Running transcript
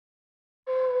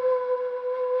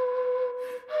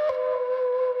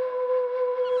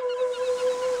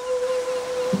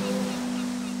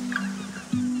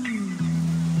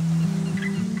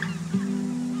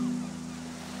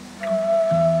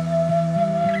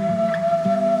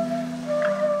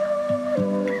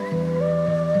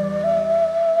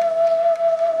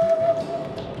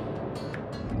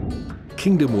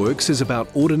KingdomWorX is about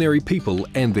ordinary people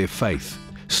and their faith.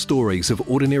 Stories of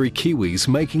ordinary Kiwis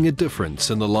making a difference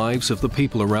in the lives of the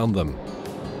people around them.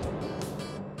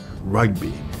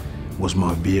 Rugby was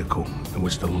my vehicle in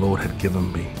which the Lord had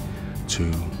given me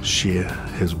to share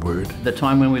His word. The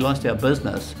time when we lost our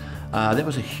business, that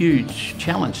was a huge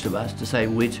challenge to us to say,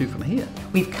 where to from here?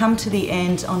 We've come to the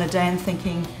end on a day and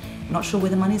thinking, not sure where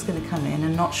the money's going to come in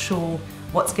and not sure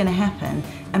what's going to happen,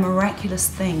 and miraculous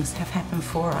things have happened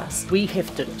for us. We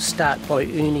have to start by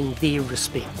earning their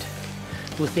respect.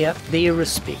 Without their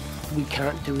respect, we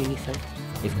can't do anything.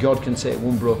 If God can take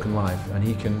one broken life and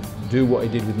He can do what He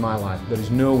did with my life, there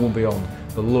is no one beyond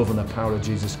the love and the power of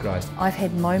Jesus Christ. I've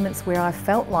had moments where I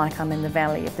felt like I'm in the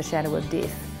valley of the shadow of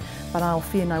death, but I'll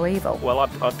fear no evil. Well,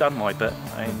 I've done my bit,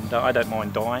 and I don't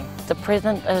mind dying. The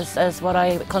present is what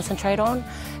I concentrate on,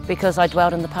 because I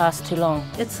dwelled in the past too long.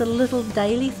 It's the little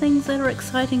daily things that are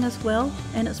exciting as well,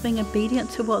 and it's being obedient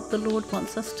to what the Lord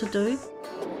wants us to do.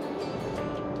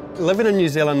 Living in New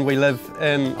Zealand, we live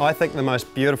in, I think, the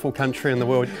most beautiful country in the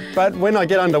world. But when I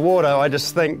get underwater, I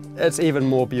just think it's even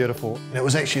more beautiful. It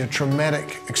was actually a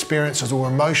traumatic experiences or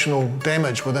emotional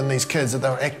damage within these kids that they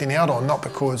were acting out on, not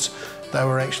because they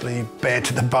were actually bad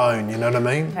to the bone, you know what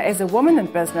I mean? As a woman in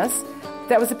business,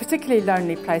 that was a particularly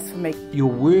lonely place for me.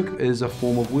 Your work is a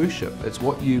form of worship. It's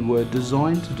what you were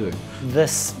designed to do.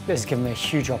 This has given me a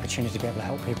huge opportunity to be able to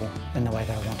help people in the way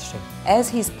that I wanted to. As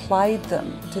He's played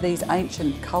them to these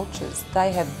ancient cultures,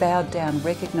 they have bowed down,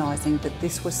 recognising that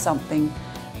this was something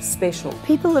special.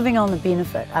 People living on the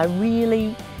benefit are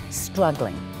really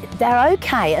struggling. They're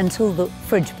okay until the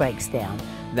fridge breaks down.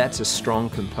 That's a strong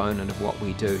component of what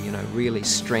we do, you know, really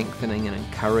strengthening and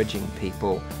encouraging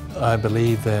people. I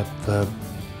believe that the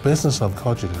business of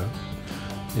Kojito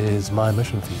is my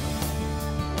mission field.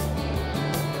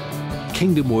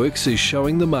 KingdomWorX is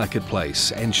showing the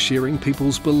marketplace and sharing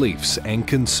people's beliefs and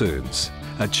concerns.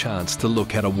 A chance to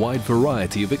look at a wide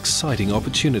variety of exciting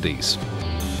opportunities.